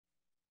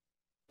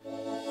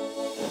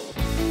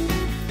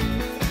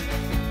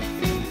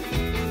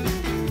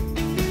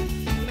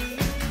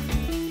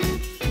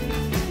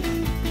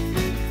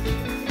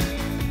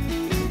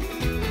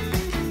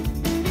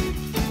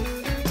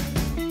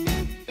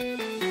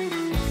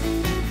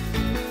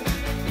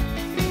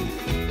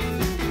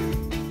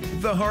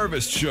The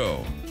Harvest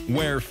Show,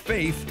 where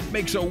faith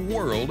makes a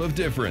world of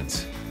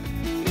difference.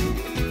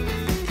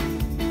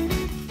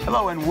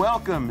 Hello and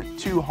welcome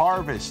to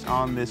Harvest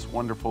on this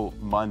wonderful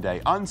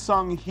Monday.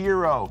 Unsung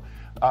hero,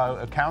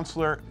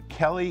 counselor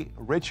Kelly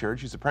Richard.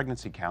 She's a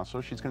pregnancy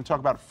counselor. She's going to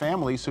talk about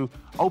families who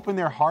open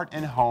their heart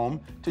and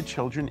home to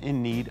children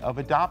in need of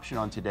adoption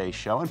on today's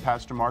show. And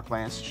Pastor Mark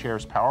Lantz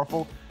shares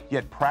powerful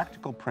yet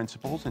practical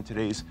principles in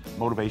today's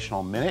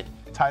Motivational Minute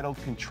titled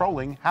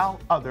Controlling How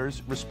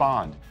Others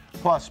Respond.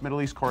 Plus,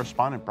 Middle East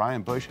correspondent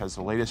Brian Bush has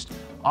the latest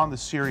on the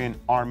Syrian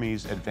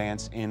army's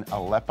advance in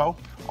Aleppo.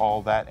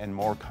 All that and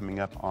more coming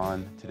up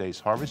on today's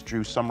Harvest.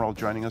 Drew Summerall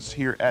joining us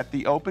here at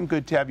the Open.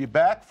 Good to have you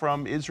back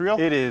from Israel.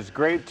 It is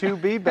great to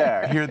be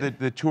back. I hear that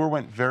the tour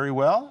went very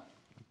well.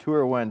 The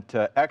tour went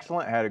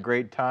excellent. Had a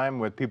great time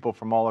with people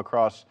from all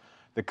across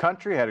the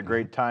country. Had a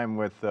great time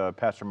with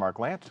Pastor Mark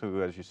Lantz,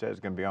 who, as you said,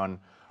 is going to be on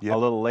a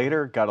little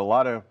later. Got a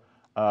lot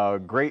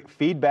of great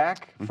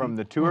feedback from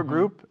the tour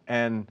group.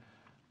 And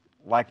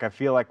like I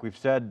feel like we've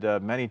said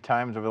many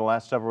times over the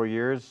last several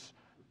years,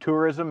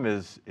 tourism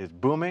is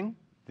booming.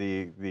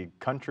 The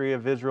country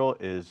of Israel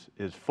is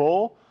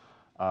full.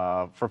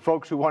 For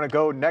folks who want to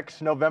go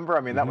next November,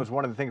 I mean, that was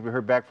one of the things we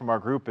heard back from our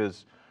group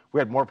is we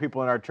had more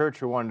people in our church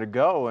who wanted to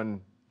go,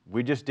 and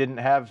we just didn't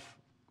have,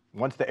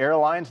 once the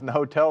airlines and the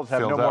hotels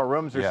have no more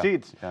rooms or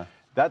seats,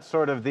 that's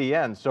sort of the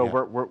end. So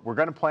we're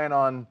going to plan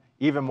on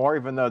even more,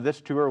 even though this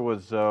tour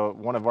was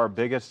one of our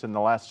biggest in the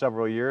last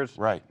several years.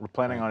 We're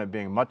planning on it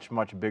being much,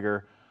 much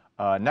bigger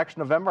next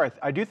November.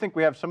 I do think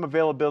we have some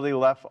availability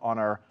left on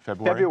our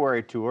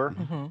February tour,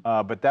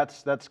 but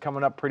that's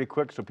coming up pretty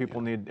quick. So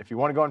people need, if you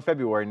want to go in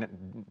February,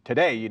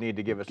 today you need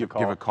to give us a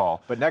call. Give a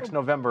call. But next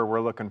November,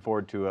 we're looking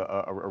forward to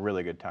a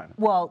really good time.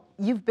 Well,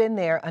 you've been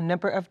there a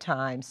number of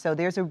times, so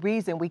there's a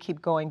reason we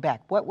keep going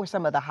back. What were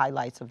some of the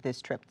highlights of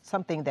this trip?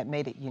 Something that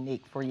made it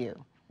unique for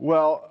you?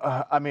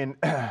 Well, I mean,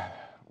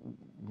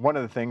 one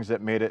of the things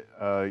that made it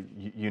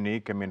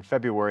unique, I mean,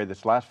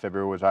 this last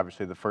February was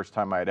obviously the first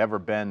time I had ever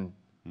been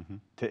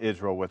to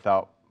Israel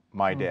without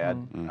my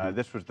dad.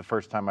 This was the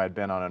first time I had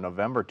been on a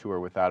November tour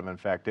without him. In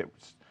fact, it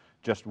was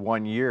just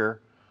 1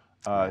 year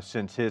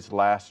since his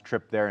last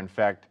trip there. In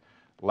fact,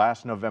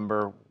 last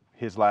November,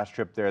 his last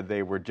trip there,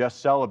 they were just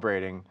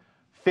celebrating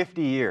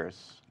 50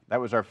 years. That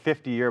was our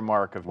 50-year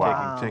mark of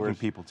taking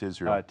people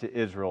to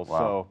Israel.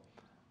 So,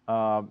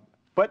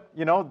 but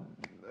you know,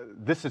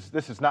 this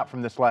is not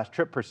from this last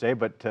trip per se,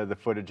 but the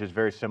footage is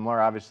very similar.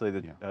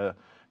 Obviously,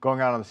 going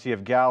out on the Sea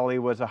of Galilee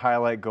was a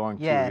highlight. Going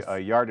to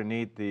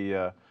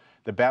Yardenit,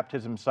 the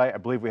baptism site. I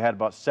believe we had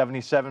about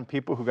 77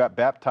 people who got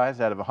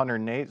baptized out of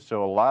 108.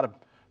 So a lot of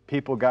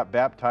people got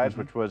baptized,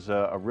 which was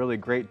a really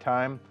great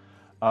time.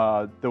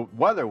 The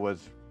weather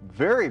was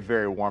very,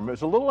 very warm. It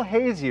was a little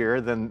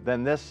hazier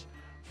than this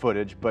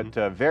footage, but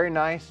very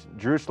nice.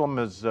 Jerusalem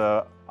is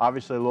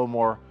obviously a little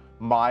more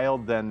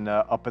mild than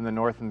up in the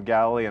north in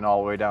Galilee and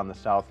all the way down the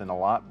south in a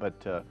lot,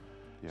 but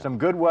some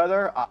good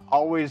weather,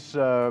 always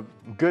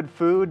good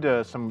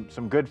food,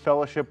 some good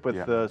fellowship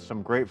with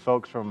some great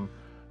folks from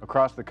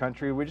across the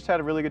country. We just had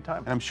a really good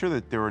time. And I'm sure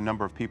that there were a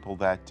number of people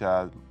that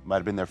might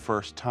have been their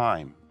first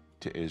time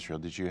to Israel.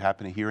 Did you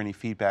happen to hear any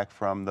feedback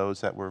from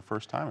those that were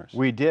first timers?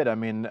 We did. I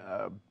mean,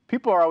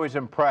 people are always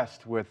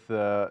impressed with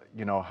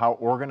you know, how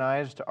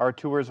organized our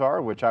tours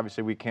are, which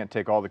obviously we can't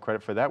take all the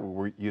credit for that.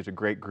 We use a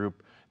great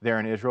group there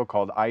in Israel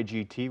called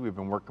IGT. We've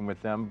been working with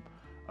them,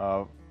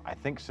 I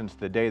think, since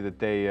the day that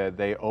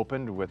they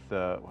opened with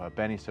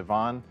Benny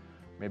Savan,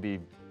 maybe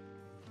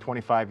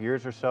 25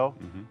 years or so.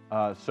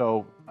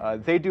 So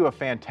they do a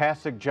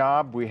fantastic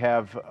job. We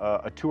have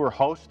a tour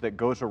host that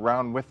goes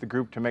around with the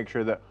group to make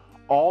sure that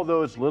all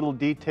those little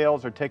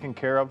details are taken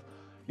care of.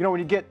 You know, when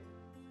you get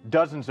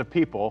dozens of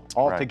people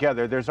all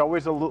together, there's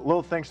always a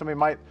little thing. Somebody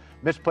might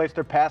misplace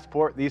their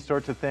passport, these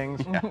sorts of things.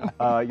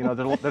 You know,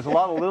 there's a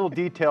lot of little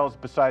details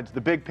besides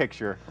the big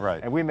picture,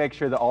 and we make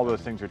sure that all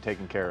those things are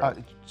taken care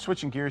of.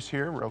 Switching gears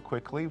here real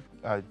quickly,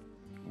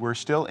 we're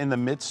still in the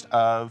midst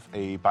of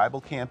a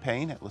Bible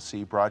campaign at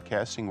LeSEA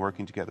Broadcasting,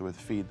 working together with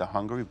Feed the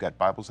Hungry. We've got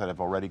Bibles that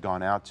have already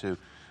gone out to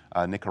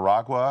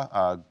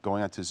Nicaragua,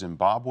 going out to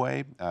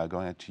Zimbabwe,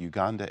 going out to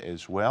Uganda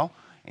as well.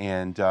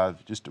 And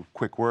just a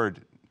quick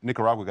word,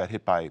 Nicaragua got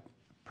hit by a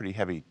pretty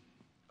heavy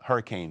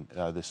hurricane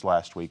this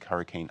last week,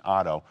 Hurricane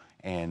Otto,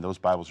 and those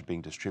Bibles are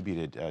being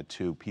distributed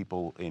to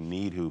people in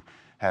need who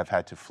have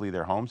had to flee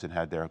their homes and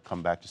had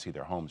come back to see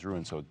their homes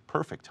ruined. So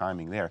perfect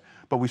timing there.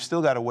 But we've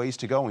still got a ways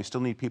to go, and we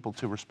still need people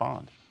to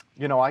respond.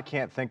 You know, I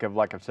can't think of,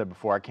 like I've said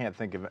before, I can't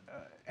think of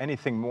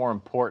anything more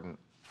important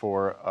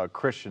for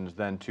Christians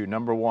than to,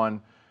 number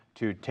one,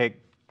 to take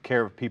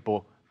care of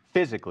people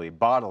physically,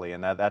 bodily,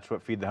 and that's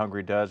what Feed the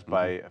Hungry does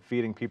by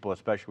feeding people,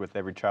 especially with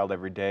every child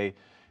every day,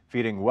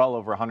 feeding well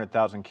over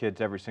 100,000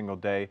 kids every single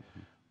day,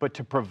 but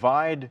to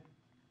provide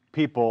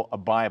people a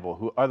Bible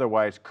who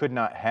otherwise could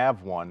not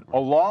have one,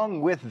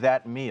 along with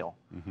that meal.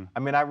 I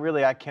mean,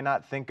 I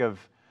cannot think of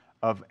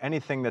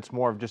anything that's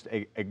more of just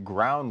a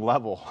ground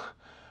level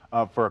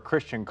for a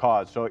Christian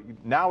cause. So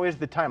now is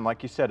the time,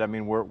 like you said. I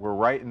mean, we're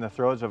right in the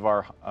throes of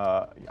our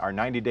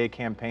 90-day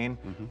campaign.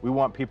 We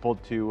want people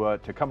to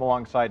come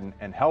alongside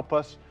and help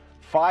us.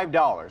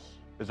 $5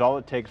 is all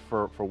it takes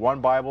for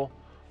one Bible.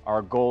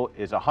 Our goal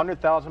is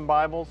 100,000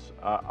 Bibles.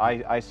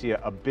 I see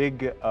a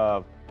big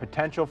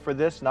potential for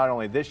this, not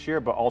only this year,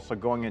 but also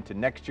going into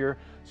next year.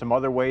 Some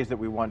other ways that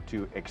we want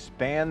to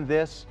expand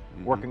this,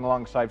 working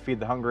alongside Feed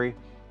the Hungry.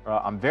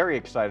 I'm very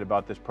excited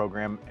about this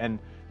program, and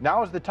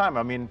now is the time.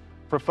 I mean,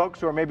 for folks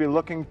who are maybe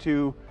looking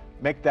to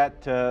make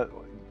that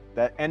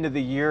end of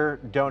the year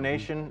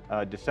donation,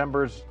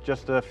 December's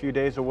just a few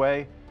days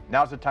away.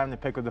 Now's the time to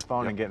pick up the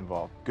phone and get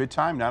involved. Good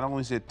time. Not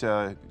only is it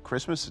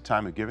Christmas, a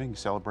time of giving,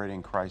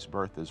 celebrating Christ's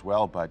birth as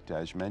well, but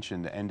as you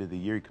mentioned, the end of the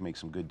year, you can make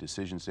some good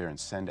decisions there and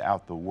send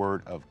out the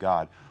Word of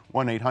God.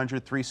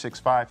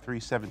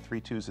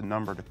 1-800-365-3732 is the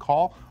number to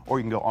call, or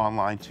you can go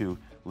online to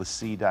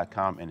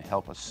LeSEA.com and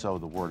help us sow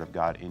the Word of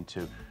God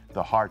into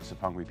the hearts of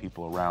hungry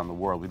people around the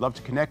world. We'd love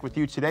to connect with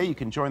you today. You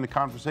can join the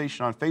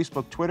conversation on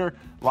Facebook, Twitter.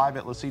 Live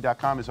at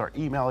LeSEA.com is our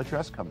email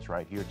address. Comes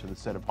right here to the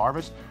set of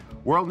Harvest.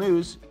 World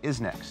News is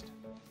next.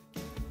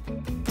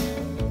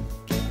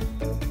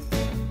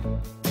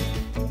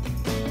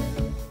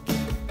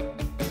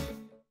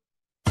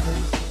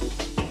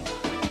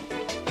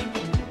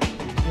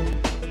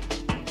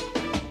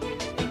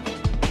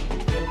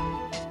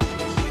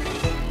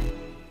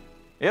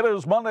 It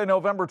is Monday,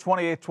 November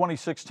 28,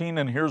 2016,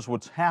 and here's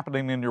what's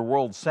happening in your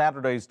world.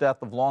 Saturday's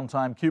death of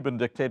longtime Cuban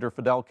dictator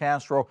Fidel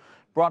Castro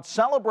brought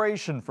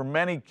celebration for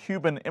many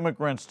Cuban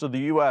immigrants to the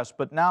U.S.,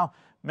 but now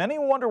many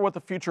wonder what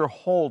the future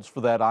holds for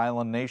that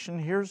island nation.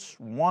 Here's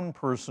one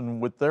person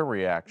with their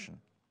reaction.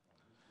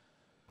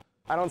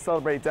 I don't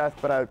celebrate death,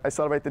 but I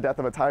celebrate the death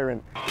of a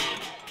tyrant.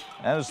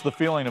 As the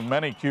feeling of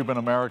many Cuban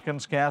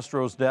Americans,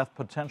 Castro's death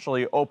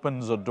potentially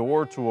opens a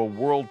door to a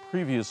world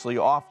previously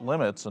off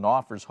limits and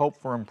offers hope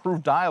for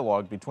improved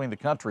dialogue between the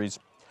countries.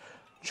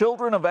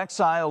 Children of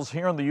exiles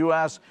here in the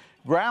U.S.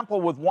 grapple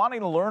with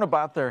wanting to learn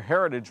about their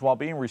heritage while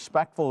being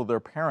respectful of their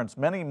parents.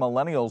 Many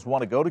millennials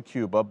want to go to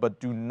Cuba, but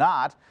do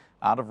not,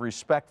 out of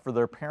respect for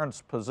their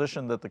parents'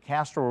 position that the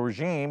Castro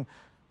regime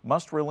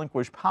must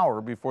relinquish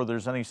power before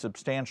there's any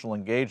substantial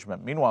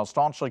engagement. Meanwhile,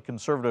 staunchly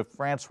conservative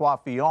Francois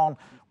Fillon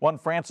won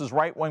France's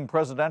right-wing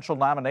presidential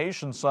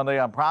nomination Sunday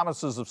on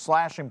promises of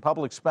slashing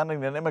public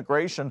spending and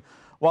immigration,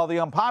 while the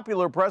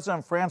unpopular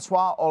President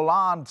Francois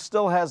Hollande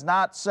still has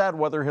not said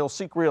whether he'll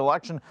seek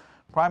re-election.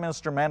 Prime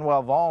Minister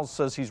Manuel Valls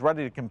says he's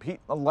ready to compete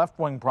in the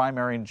left-wing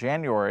primary in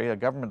January. A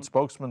government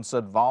spokesman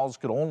said Valls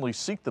could only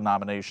seek the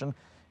nomination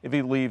if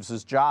he leaves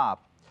his job.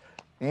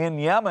 In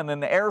Yemen,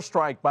 an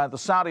airstrike by the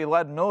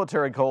Saudi-led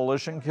military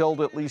coalition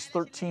killed at least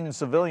 13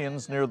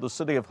 civilians near the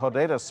city of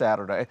Hodeidah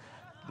Saturday.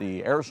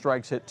 The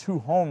airstrikes hit 2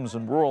 homes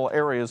in rural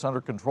areas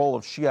under control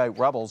of Shiite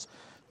rebels.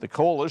 The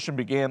coalition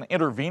began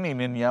intervening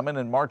in Yemen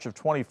in March of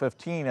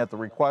 2015 at the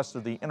request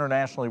of the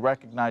internationally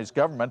recognized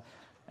government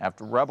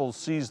after rebels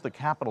seized the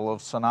capital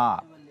of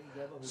Sana'a.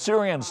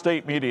 Syrian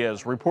state media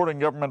is reporting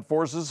government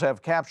forces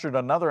have captured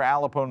another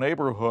Aleppo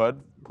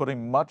neighborhood,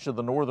 putting much of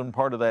the northern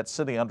part of that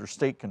city under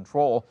state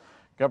control.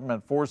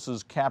 Government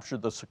forces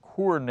captured the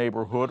Sakur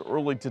neighborhood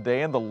early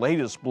today in the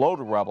latest blow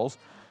to rebels.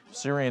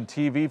 Syrian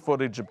TV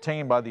footage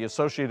obtained by the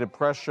Associated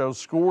Press shows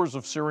scores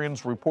of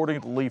Syrians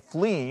reportedly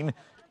fleeing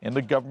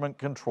into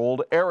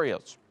government-controlled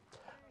areas.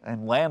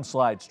 And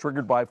landslides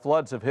triggered by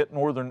floods have hit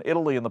northern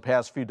Italy in the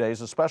past few days,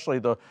 especially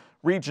the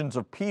regions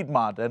of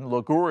Piedmont and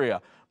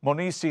Liguria.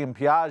 Monisi and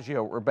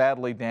Piaggio were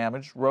badly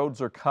damaged. Roads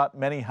are cut,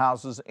 many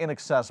houses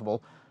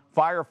inaccessible.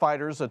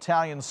 Firefighters,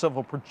 Italian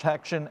Civil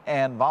Protection,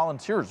 and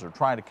volunteers are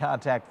trying to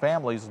contact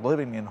families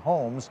living in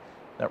homes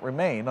that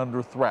remain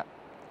under threat.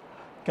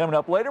 Coming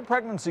up later,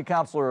 pregnancy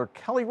counselor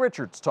Kelly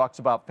Richards talks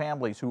about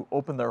families who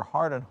open their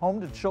heart and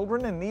home to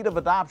children in need of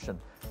adoption.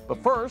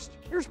 But first,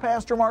 here's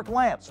Pastor Mark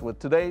Lantz with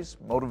today's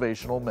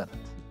Motivational Minute.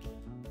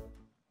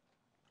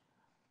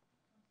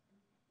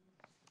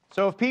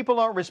 So if people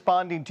aren't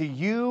responding to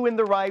you in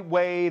the right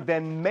way,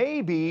 then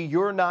maybe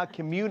you're not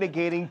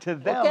communicating to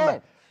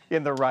them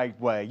in the right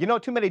way. You know,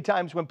 too many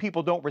times when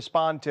people don't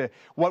respond to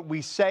what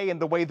we say in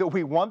the way that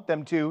we want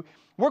them to,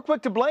 we're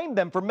quick to blame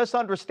them for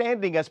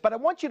misunderstanding us, but I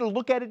want you to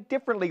look at it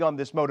differently on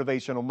this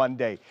Motivational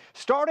Monday.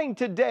 Starting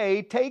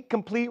today, take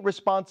complete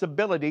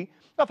responsibility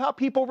of how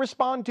people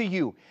respond to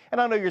you.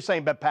 And I know you're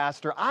saying, but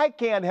Pastor, I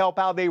can't help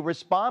how they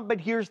respond, but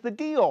here's the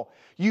deal.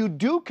 You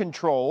do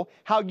control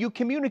how you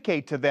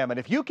communicate to them. And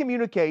if you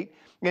communicate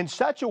in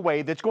such a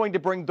way that's going to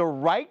bring the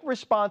right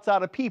response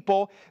out of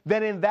people,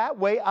 then in that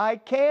way I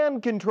can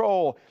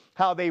control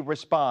how they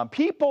respond.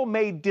 People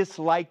may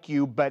dislike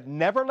you, but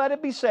never let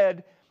it be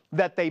said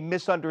that they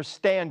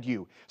misunderstand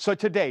you. So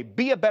today,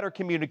 be a better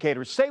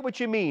communicator. Say what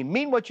you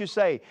mean what you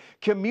say.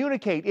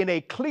 Communicate in a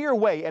clear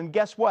way, and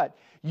guess what?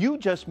 You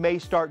just may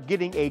start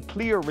getting a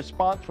clear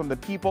response from the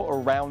people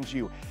around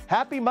you.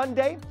 Happy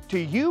Monday to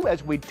you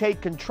as we take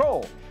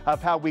control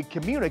of how we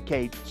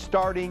communicate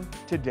starting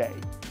today.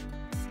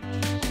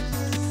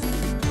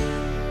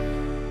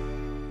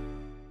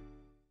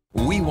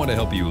 We want want to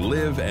help you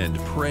live and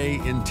pray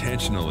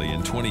intentionally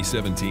in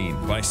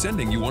 2017 by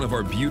sending you one of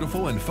our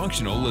beautiful and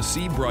functional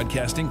LeSEA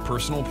Broadcasting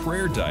personal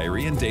prayer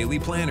diary and daily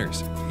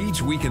planners.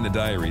 Each week in the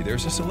diary,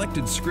 there's a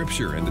selected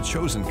scripture and a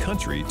chosen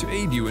country to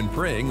aid you in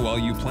praying while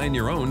you plan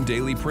your own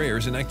daily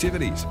prayers and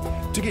activities.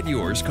 To get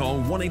yours, call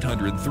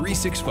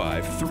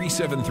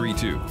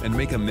 1-800-365-3732 and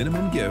make a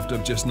minimum gift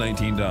of just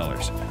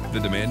 $19. The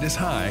demand is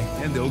high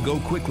and they'll go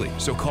quickly,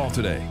 so call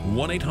today,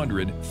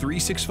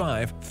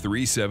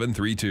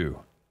 1-800-365-3732.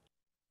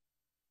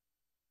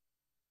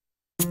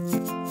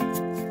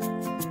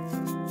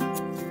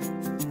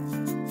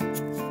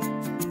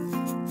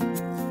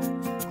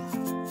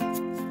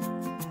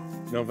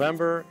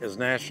 November is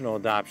National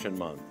Adoption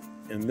Month,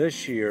 and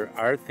this year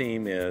our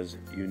theme is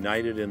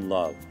United in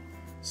Love,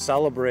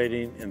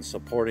 celebrating and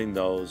supporting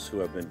those who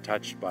have been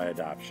touched by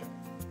adoption.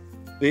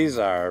 These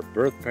are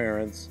birth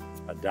parents,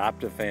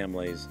 adoptive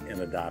families, and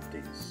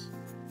adoptees.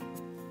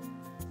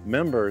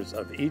 Members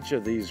of each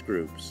of these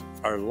groups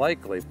are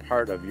likely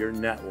part of your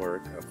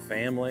network of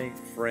family,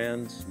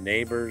 friends,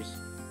 neighbors,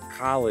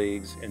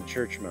 colleagues, and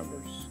church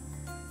members.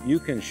 You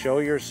can show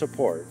your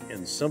support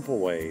in simple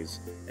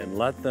ways and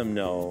let them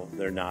know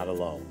they're not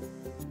alone.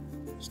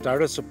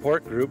 Start a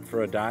support group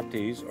for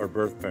adoptees or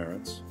birth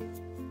parents.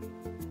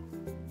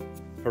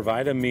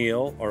 Provide a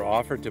meal or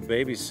offer to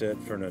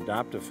babysit for an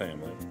adoptive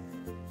family.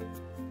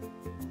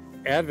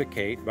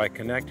 Advocate by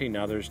connecting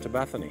others to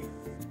Bethany.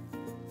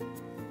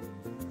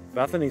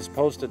 Bethany's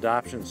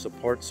post-adoption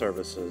support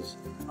services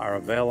are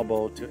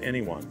available to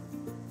anyone,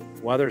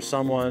 whether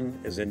someone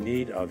is in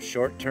need of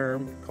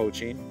short-term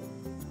coaching,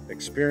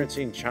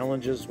 experiencing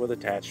challenges with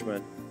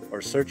attachment,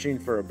 or searching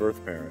for a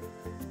birth parent.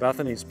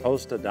 Bethany's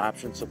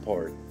post-adoption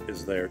support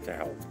is there to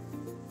help.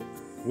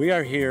 We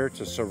are here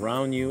to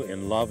surround you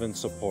in love and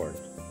support.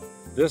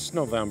 This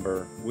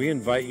November, we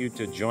invite you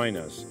to join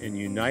us and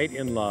unite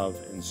in love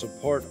and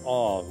support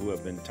all who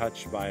have been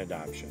touched by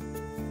adoption.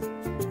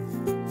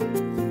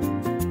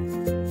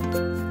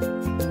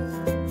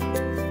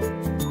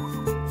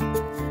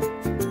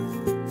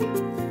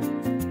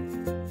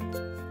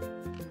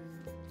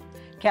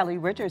 Kelly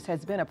Richards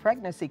has been a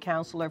pregnancy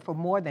counselor for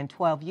more than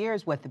 12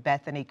 years with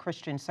Bethany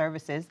Christian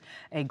Services,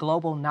 a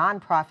global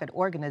nonprofit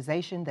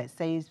organization that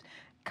saves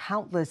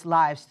countless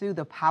lives through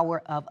the power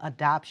of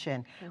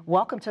adoption.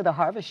 Welcome to the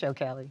Harvest Show,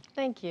 Kelly.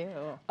 Thank you.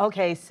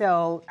 Okay,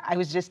 so I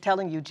was just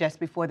telling you just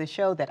before the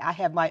show that I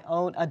have my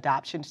own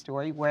adoption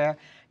story where,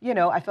 you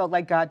know, I felt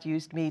like God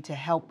used me to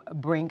help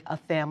bring a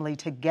family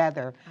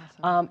together.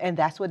 Awesome. And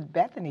that's what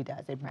Bethany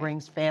does. It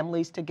brings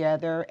families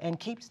together and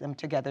keeps them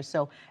together.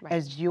 So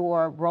as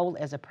your role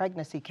as a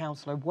pregnancy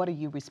counselor, what are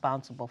you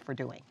responsible for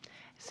doing?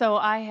 So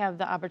I have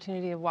the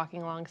opportunity of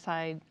walking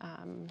alongside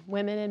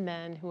women and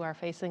men who are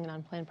facing an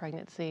unplanned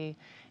pregnancy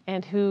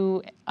and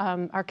who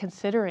are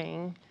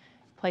considering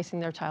placing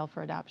their child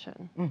for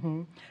adoption.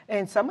 Mm-hmm.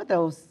 And some of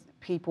those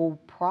people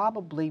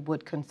probably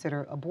would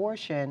consider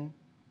abortion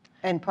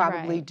and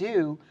probably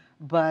do,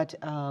 but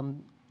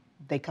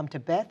they come to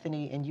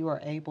Bethany and you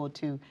are able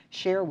to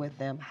share with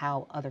them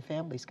how other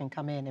families can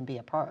come in and be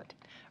a part.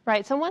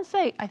 Right, so once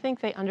I think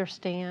they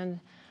understand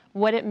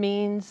what it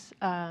means,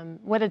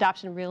 what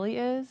adoption really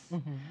is,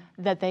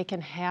 that they can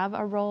have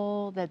a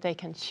role, that they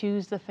can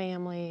choose the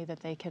family,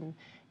 that they can,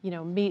 you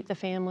know, meet the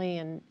family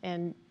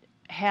and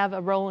have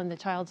a role in the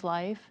child's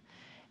life,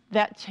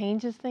 that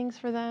changes things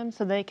for them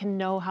so they can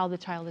know how the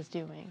child is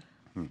doing.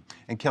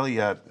 And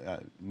Kelly,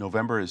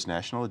 November is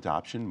National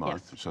Adoption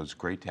Month, so it's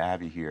great to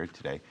have you here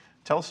today.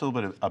 Tell us a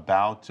little bit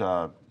about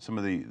some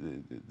of the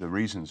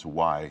reasons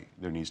why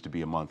there needs to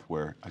be a month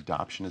where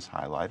adoption is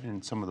highlighted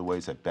and some of the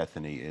ways that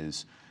Bethany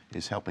is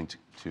helping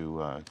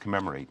to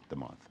commemorate the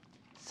month.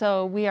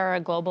 So we are a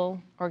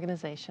global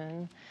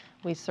organization.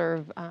 We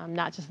serve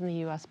not just in the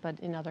U.S., but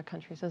in other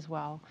countries as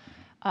well.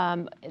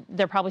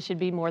 There probably should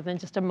be more than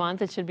just a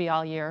month. It should be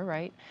all year,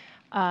 right?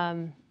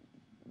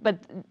 But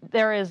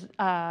there is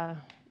a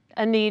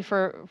need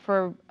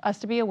for us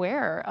to be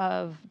aware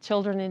of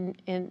children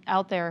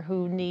out there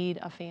who need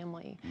a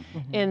family.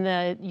 In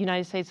the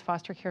United States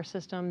foster care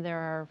system, there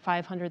are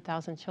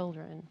 500,000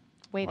 children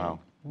waiting. Wow.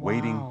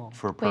 Waiting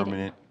for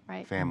permanent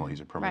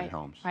families or permanent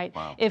homes. Right.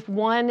 Wow. If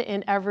 1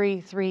 in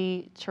every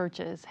 3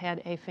 churches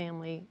had a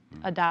family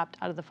adopt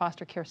out of the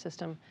foster care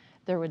system,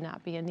 there would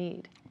not be a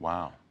need.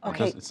 Wow.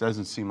 Okay. It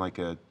doesn't seem like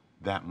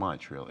that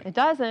much, really. It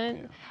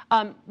doesn't.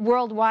 Yeah.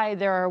 Worldwide,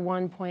 there are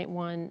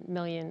 1.1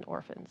 million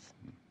orphans.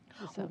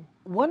 So.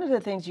 One of the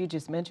things you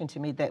just mentioned to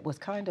me that was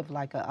kind of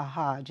like a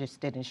aha,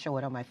 just didn't show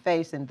it on my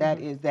face, and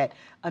that is that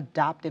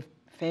adoptive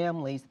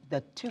families,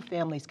 the 2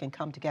 families can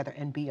come together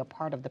and be a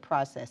part of the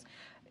process.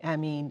 I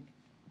mean,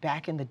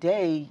 back in the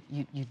day,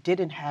 you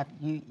didn't have,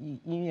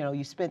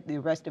 you spent the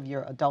rest of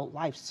your adult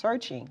life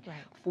searching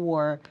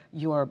for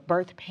your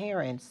birth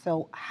parents.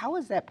 So how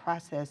is that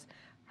process?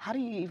 How do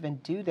you even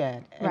do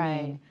that? I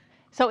mean,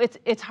 so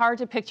it's hard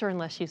to picture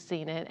unless you've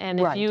seen it. And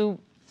if you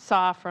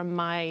saw from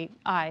my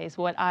eyes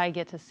what I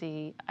get to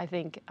see, I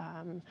think,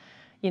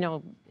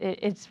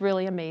 it's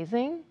really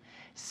amazing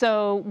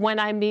So when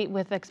I meet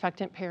with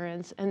expectant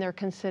parents and they're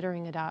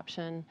considering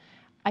adoption,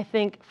 I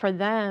think for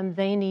them,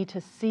 they need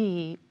to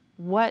see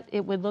what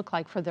it would look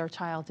like for their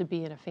child to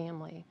be in a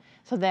family.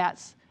 So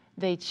that's,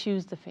 they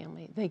choose the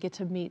family, they get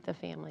to meet the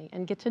family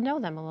and get to know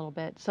them a little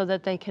bit so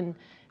that they can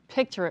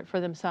picture it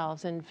for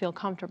themselves and feel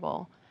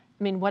comfortable.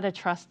 I mean, what a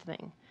trust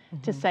thing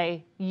to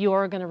say,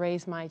 you're going to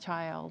raise my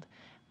child.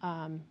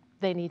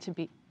 They need to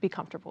be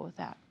comfortable with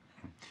that.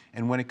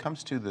 And when it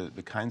comes to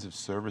the kinds of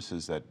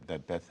services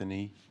that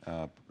Bethany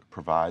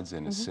provides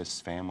and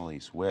assists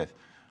families with,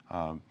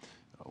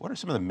 what are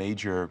some of the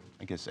major,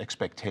 I guess,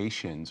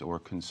 expectations or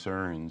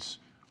concerns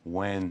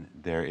when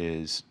there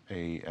is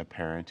a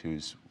parent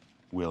who's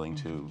willing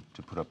to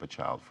put up a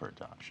child for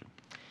adoption?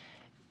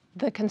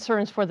 The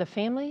concerns for the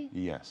family?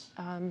 Yes.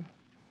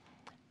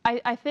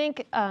 I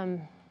think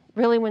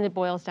really when it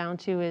boils down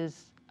to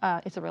is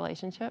it's a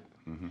relationship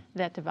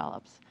that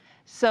develops.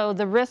 So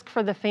the risk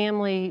for the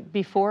family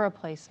before a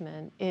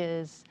placement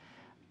is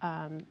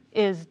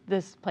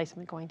this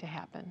placement going to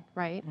happen,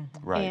 right?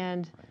 Right.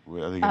 And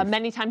Right.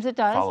 many times it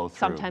does,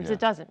 sometimes yeah. it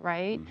doesn't,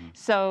 right?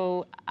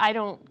 So I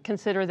don't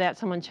consider that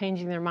someone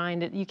changing their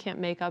mind. You can't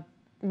make a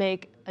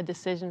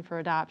decision for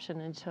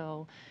adoption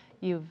until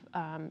you've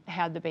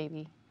had the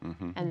baby,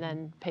 and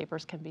then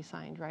papers can be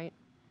signed, right?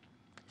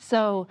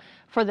 So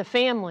for the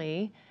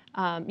family,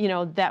 you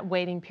know, that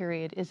waiting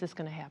period, is this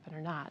going to happen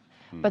or not?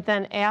 But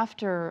then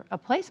after a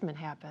placement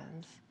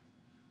happens,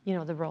 you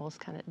know, the roles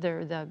kind of,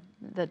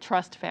 the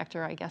trust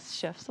factor, I guess,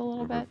 shifts a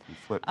little bit.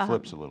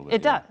 Flips a little bit.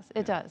 It does,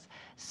 it does.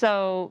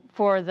 So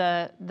for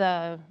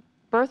the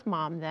birth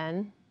mom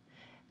then,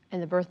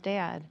 and the birth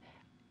dad,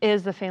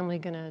 is the family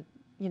going to,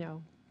 you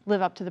know,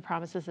 live up to the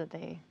promises that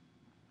they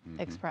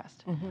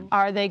expressed?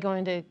 Are they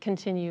going to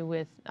continue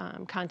with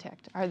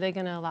contact? Are they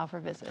going to allow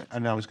for visits?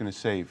 And I was going to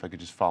say, if I could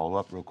just follow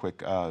up real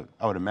quick, I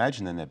would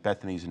imagine then that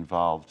Bethany's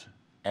involved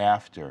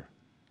after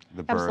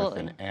the birth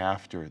and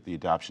after the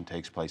adoption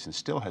takes place, and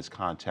still has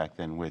contact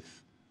then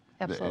with,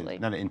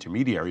 not an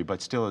intermediary,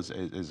 but still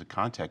as a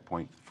contact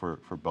point for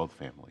both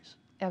families.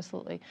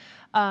 Absolutely.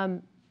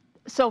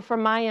 So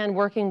from my end,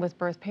 working with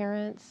birth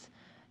parents,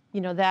 you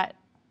know, that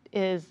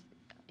is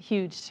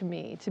huge to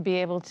me, to be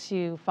able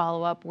to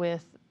follow up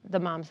with the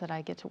moms that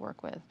I get to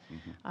work with.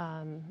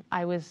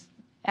 I was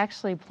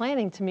actually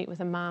planning to meet with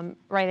a mom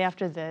right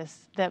after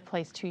this that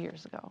placed 2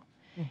 years ago.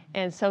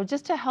 And so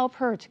just to help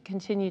her to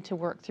continue to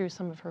work through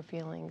some of her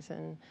feelings,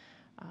 and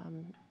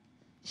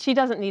she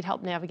doesn't need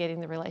help navigating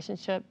the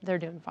relationship. They're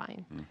doing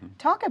fine.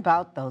 Talk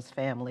about those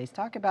families.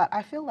 Talk about,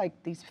 I feel like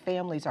these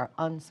families are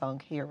unsung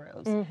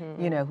heroes,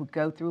 you know, who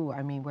go through,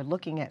 I mean, we're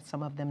looking at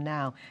some of them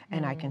now,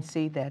 and I can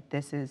see that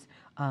this is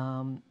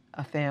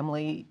a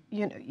family,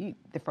 you know,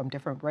 they're from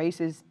different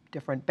races,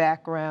 different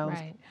backgrounds,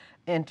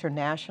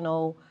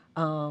 international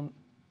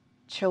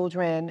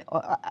children,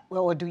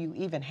 or do you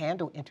even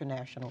handle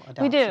international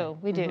adoption?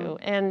 We do.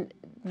 And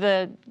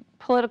the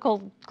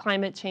political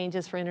climate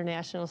changes for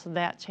international, so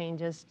that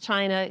changes.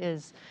 China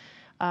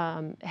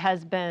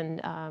has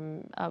been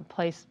a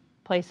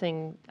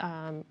placing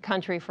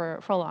country for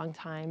a long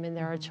time, and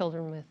there are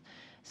children with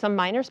some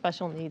minor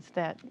special needs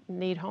that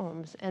need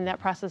homes, and that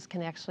process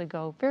can actually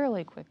go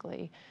fairly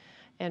quickly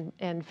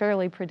and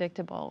fairly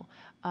predictable.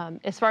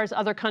 As far as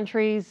other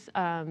countries,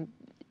 I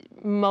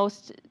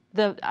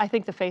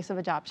think the face of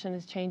adoption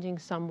is changing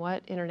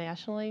somewhat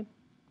internationally.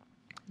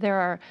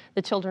 The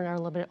children are a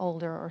little bit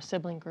older, or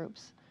sibling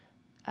groups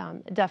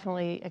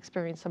definitely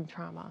experience some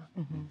trauma.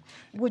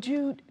 Would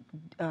you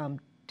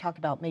talk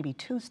about maybe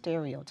 2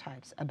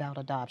 stereotypes about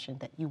adoption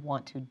that you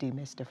want to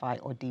demystify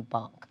or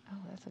debunk? Oh,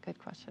 that's a good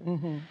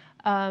question.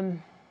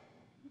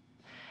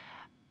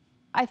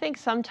 I think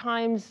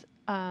sometimes,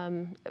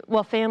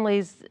 well,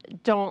 families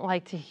don't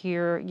like to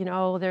hear, you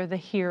know, they're the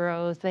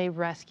heroes, they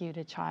rescued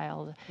a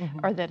child,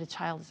 or that a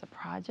child is a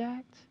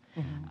project.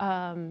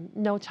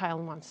 No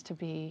child wants to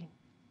be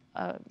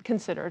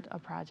considered a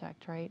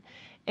project, right?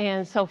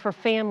 And so for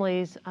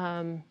families,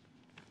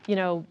 you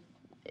know,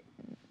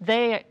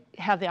 they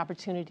have the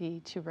opportunity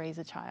to raise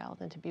a child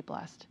and to be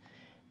blessed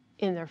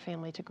in their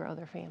family, to grow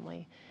their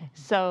family.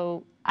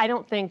 So I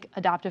don't think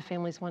adoptive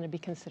families want to be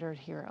considered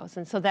heroes.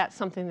 And so that's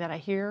something that I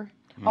hear.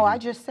 Oh, I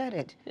just said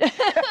it.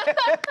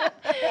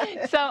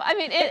 So, I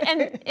mean,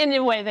 and in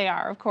a way they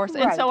are, of course,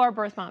 and so are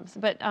birth moms.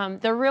 But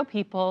they're real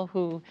people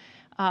who,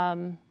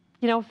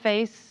 you know,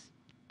 face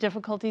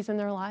difficulties in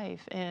their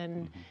life,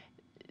 and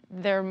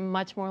they're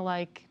much more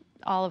like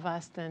all of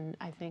us than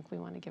I think we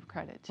want to give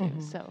credit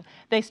to. So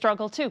they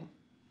struggle too,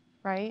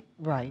 right?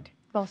 Right.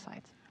 Both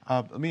sides.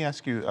 Let me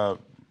ask you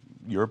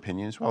your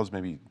opinion, as well as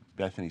maybe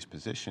Bethany's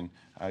position.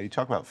 You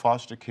talk about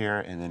foster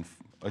care and then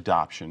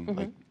adoption,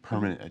 like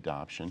permanent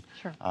adoption.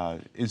 Sure.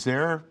 Is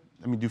there,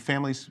 I mean, do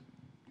families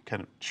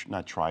kind of,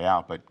 not try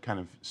out, but kind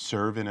of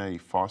serve in a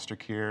foster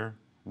care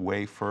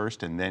way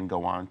first and then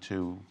go on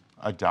to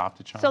adopt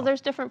a child? So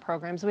there's different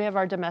programs. We have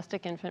our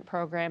domestic infant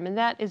program, and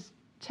that is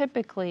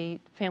typically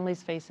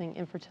families facing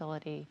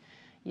infertility,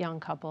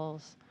 young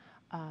couples.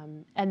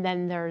 And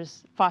then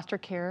there's foster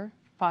care,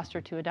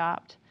 foster to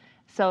adopt.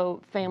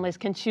 So families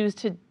can choose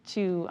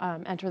to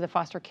enter the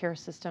foster care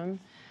system.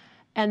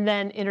 And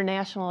then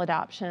international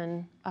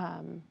adoption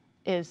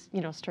is,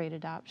 straight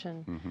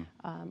adoption.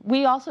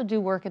 We also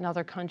do work in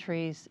other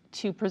countries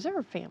to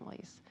preserve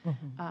families.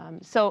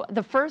 So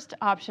the first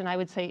option, I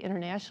would say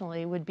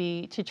internationally, would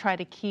be to try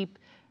to keep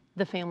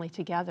the family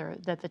together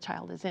that the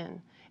child is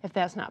in. If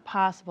that's not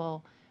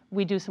possible,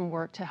 we do some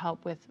work to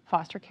help with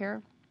foster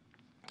care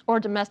or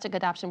domestic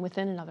adoption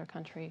within another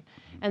country.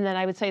 And then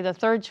I would say the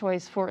third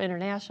choice for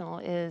international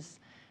is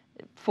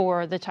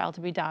for the child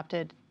to be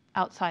adopted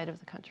outside of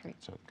the country.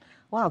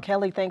 Wow,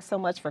 Kelly, thanks so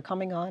much for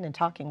coming on and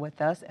talking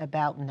with us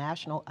about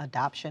National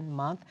Adoption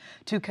Month.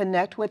 To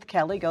connect with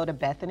Kelly, go to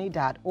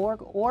bethany.org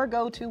or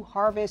go to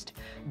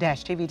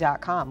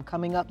harvest-tv.com.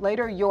 Coming up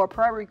later, your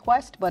prayer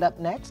request, but up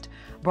next,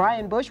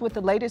 Brian Bush with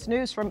the latest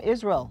news from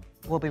Israel.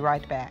 We'll be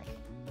right back.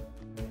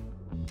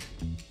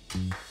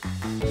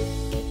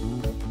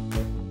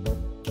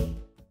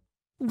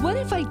 What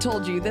if I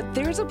told you that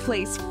there's a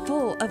place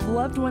full of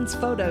loved ones'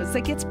 photos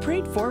that gets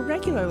prayed for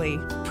regularly?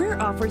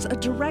 Prayer offers a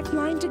direct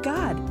line to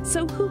God,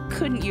 so who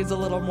couldn't use a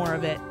little more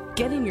of it?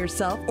 Getting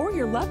yourself or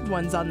your loved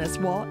ones on this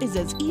wall is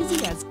as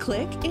easy as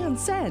click and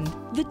send.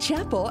 The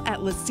chapel at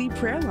LeSEA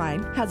Prayer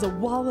Line has a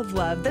wall of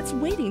love that's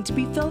waiting to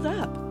be filled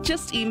up.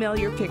 Just email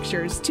your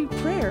pictures to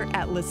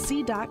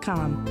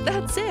prayer@lesea.com.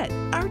 That's it.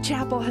 Our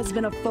chapel has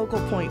been a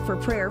focal point for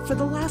prayer for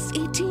the last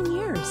 18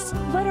 years.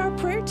 Let our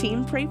prayer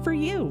team pray for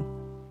you.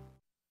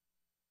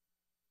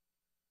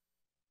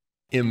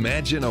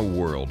 Imagine a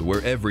world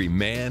where every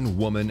man,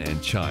 woman,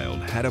 and child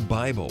had a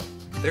Bible.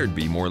 There'd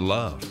be more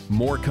love,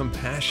 more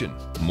compassion,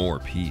 more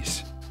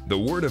peace. The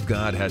Word of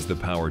God has the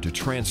power to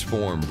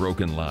transform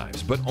broken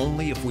lives, but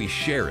only if we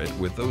share it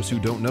with those who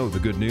don't know the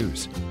good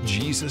news.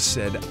 Jesus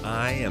said,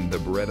 "I am the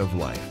bread of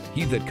life.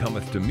 He that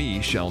cometh to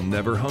me shall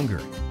never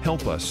hunger."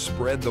 Help us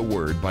spread the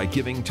word by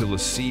giving to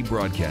LeSEA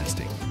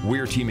Broadcasting.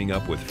 We're teaming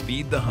up with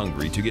Feed the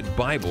Hungry to get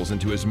Bibles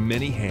into as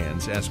many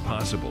hands as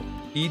possible.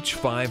 Each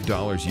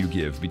 $5 you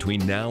give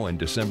between now and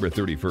December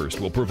 31st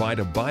will provide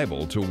a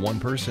Bible to one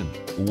person.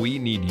 We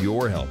need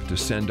your help to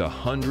send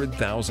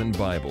 100,000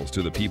 Bibles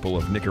to the people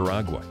of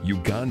Nicaragua,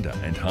 Uganda,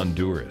 and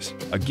Honduras.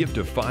 A gift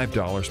of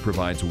 $5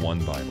 provides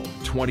one Bible,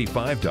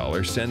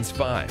 $25 sends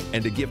 5,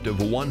 and a gift of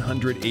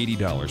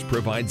 $180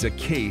 provides a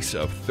case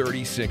of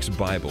 36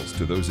 Bibles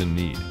to those in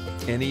need.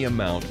 Any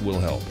amount will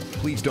help.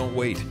 Please don't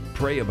wait.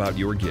 Pray about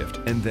your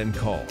gift and then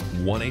call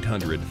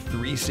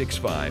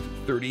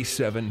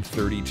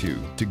 1-800-365-3732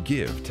 to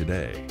give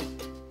today.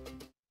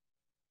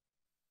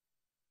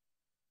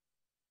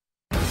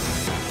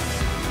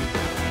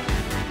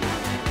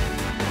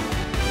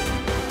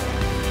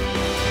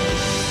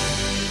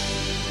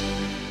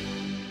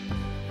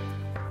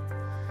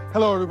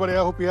 Hello, everybody. I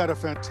hope you had a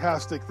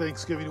fantastic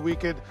Thanksgiving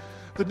weekend.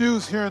 The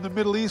news here in the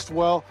Middle East,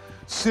 well,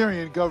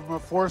 Syrian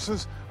government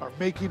forces are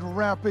making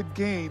rapid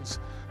gains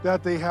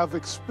that they have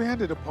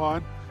expanded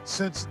upon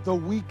since the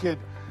weekend.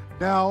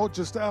 Now,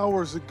 just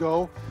hours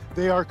ago,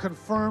 they are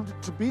confirmed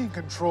to be in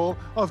control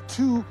of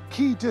 2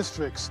 key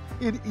districts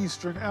in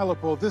eastern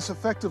Aleppo. This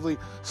effectively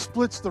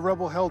splits the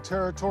rebel-held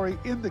territory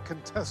in the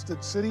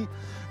contested city.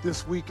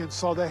 This weekend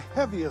saw the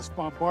heaviest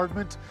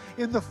bombardment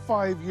in the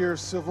 5-year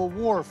civil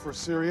war for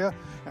Syria,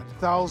 and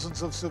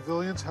thousands of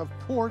civilians have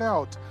poured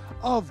out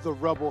of the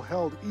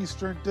rebel-held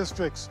eastern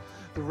districts.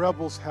 The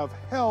rebels have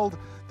held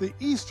the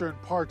eastern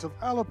part of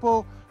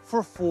Aleppo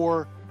for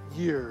 4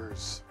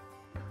 years.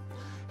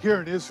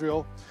 Here in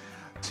Israel,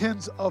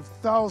 tens of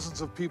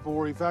thousands of people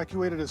were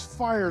evacuated as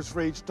fires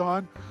raged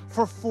on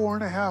for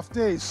 4.5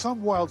 days.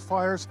 Some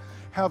wildfires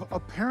have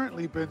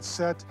apparently been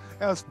set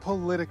as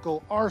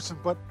political arson,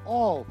 but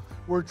all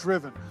were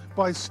driven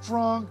by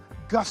strong,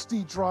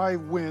 gusty, dry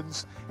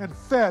winds and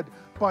fed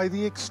by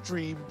the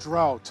extreme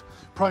drought.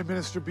 Prime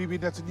Minister Bibi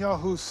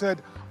Netanyahu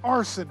said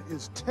arson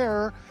is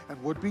terror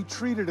and would be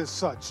treated as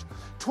such.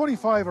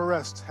 25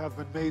 arrests have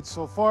been made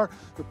so far.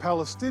 The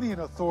Palestinian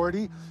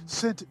Authority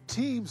sent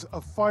teams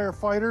of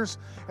firefighters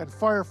and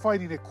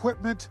firefighting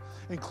equipment,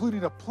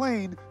 including a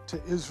plane,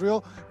 to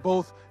Israel.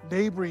 Both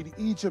neighboring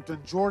Egypt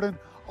and Jordan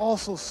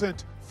also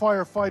sent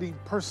firefighting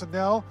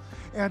personnel,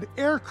 and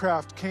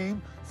aircraft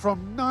came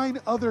from 9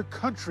 other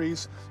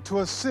countries to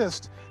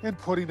assist in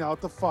putting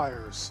out the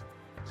fires.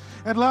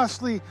 And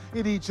lastly,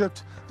 in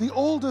Egypt, the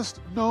oldest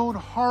known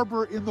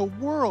harbor in the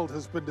world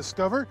has been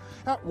discovered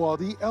at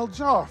Wadi El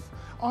Jarf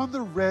on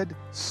the Red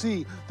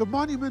Sea. The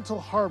monumental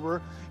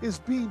harbor is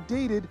being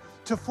dated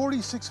to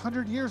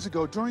 4,600 years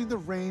ago during the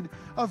reign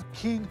of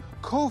King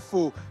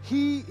Khufu.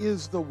 He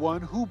is the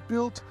one who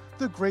built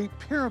the Great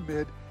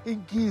Pyramid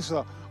in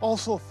Giza.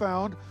 Also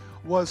found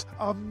was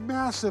a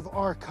massive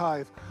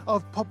archive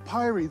of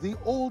papyri, the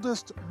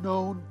oldest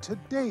known to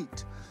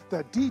date,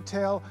 that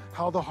detail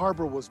how the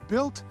harbor was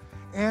built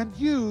and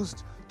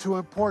used to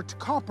import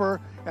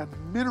copper and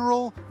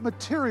mineral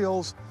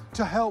materials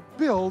to help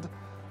build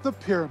the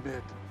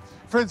pyramid.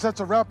 Friends,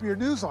 that's a wrap of your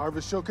news. The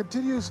Harvest Show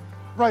continues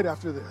right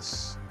after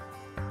this.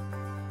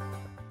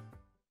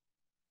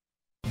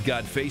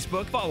 Got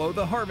Facebook? Follow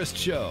The Harvest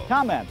Show.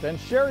 Comment and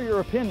share your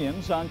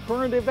opinions on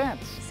current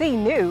events. See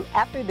new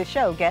after the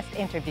show guest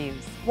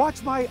interviews.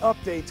 Watch my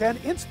updates and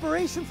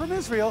inspiration from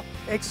Israel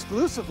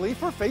exclusively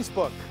for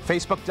Facebook.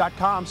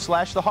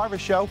 Facebook.com/The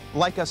Harvest Show.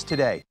 Like us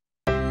today.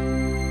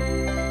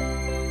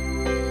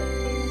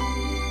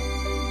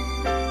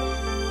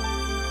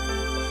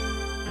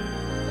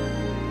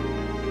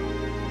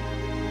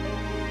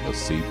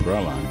 LeSEA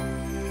Prayer Line.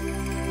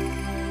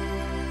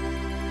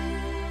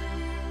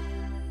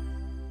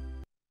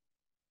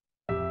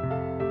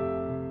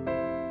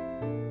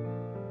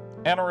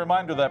 And a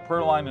reminder that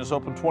prayer line is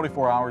open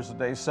 24 hours a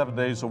day, 7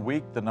 days a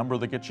week. The number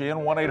that gets you in,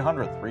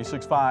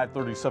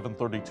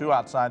 1-800-365-3732.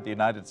 Outside the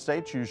United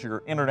States, use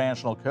your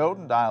international code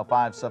and dial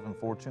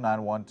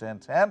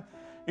 574-291-1010.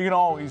 You can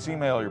always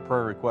email your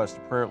prayer request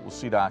to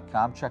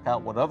prayer@lesea.com. Check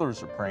out what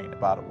others are praying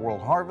about at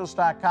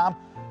worldharvest.com,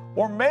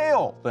 or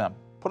mail them.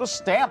 Put a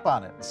stamp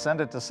on it and send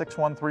it to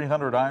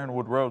 61300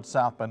 Ironwood Road,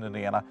 South Bend,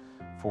 Indiana,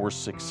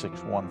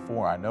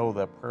 46614. I know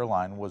that prayer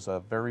line was a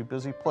very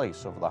busy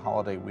place over the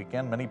holiday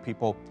weekend. Many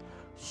people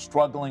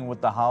struggling with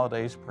the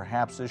holidays,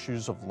 perhaps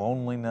issues of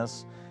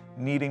loneliness,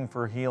 needing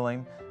for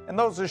healing. And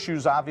those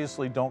issues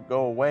obviously don't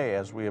go away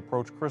as we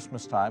approach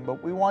Christmas time,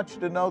 but we want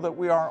you to know that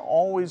we are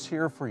always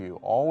here for you,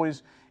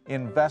 always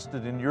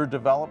invested in your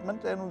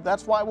development, and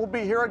that's why we'll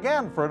be here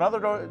again for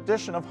another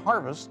edition of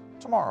Harvest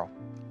tomorrow.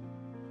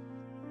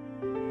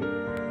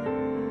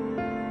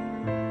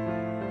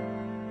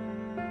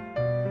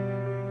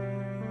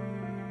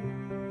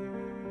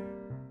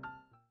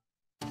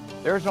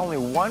 There's only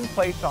one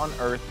place on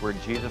earth where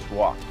Jesus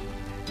walked,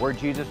 where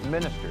Jesus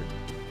ministered,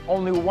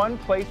 only one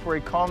place where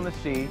he calmed the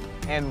sea,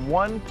 and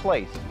one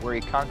place where he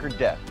conquered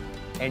death.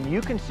 And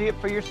you can see it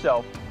for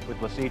yourself with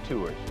LeSEA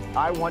Tours.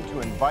 I want to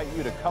invite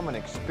you to come and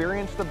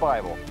experience the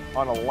Bible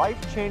on a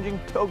life-changing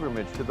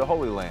pilgrimage to the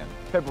Holy Land,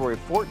 February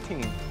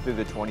 14th through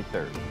the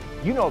 23rd.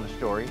 You know the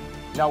story.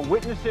 Now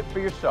witness it for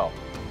yourself.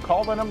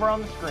 Call the number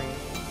on the screen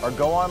or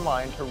go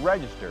online to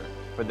register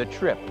for the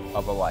trip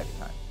of a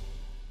lifetime.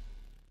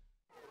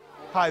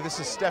 Hi, this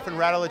is Stefan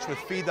Radulich with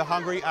Feed the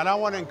Hungry, and I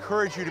want to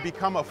encourage you to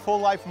become a Full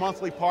Life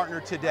Monthly partner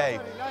today.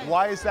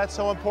 Why is that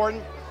so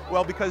important?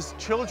 Well, because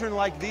children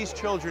like these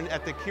children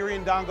at the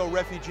Syrian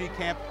refugee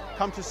camp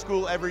come to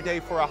school every day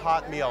for a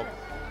hot meal.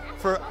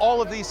 For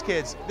all of these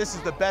kids, this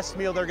is the best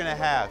meal they're going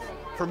to have.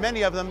 For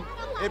many of them,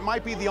 it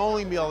might be the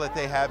only meal that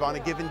they have on a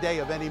given day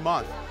of any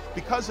month.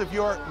 Because of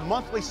your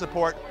monthly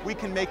support, we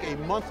can make a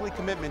monthly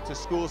commitment to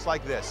schools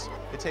like this.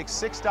 It takes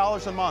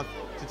 $6 a month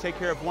to take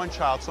care of one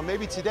child, so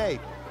maybe today,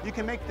 you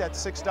can make that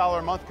 $6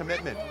 a month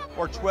commitment,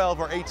 or $12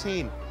 or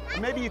 $18. Or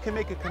maybe you can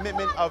make a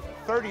commitment of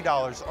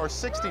 $30 or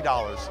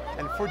 $60.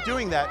 And for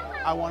doing that,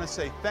 I want to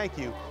say thank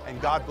you and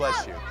God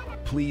bless you.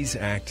 Please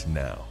act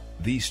now.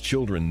 These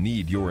children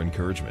need your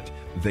encouragement.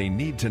 They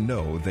need to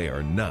know they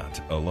are not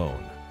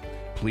alone.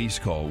 Please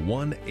call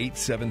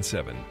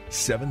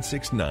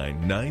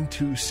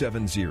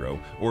 1-877-769-9270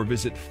 or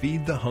visit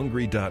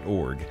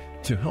feedthehungry.org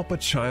to help a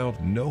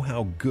child know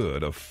how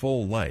good a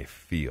full life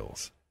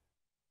feels.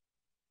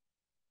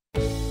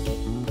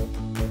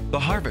 The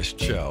Harvest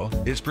Show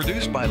is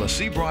produced by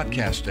LeSEA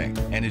Broadcasting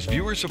and is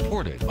viewer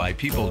supported by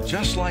people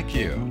just like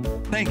you.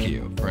 Thank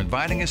you for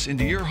inviting us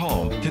into your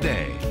home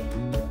today.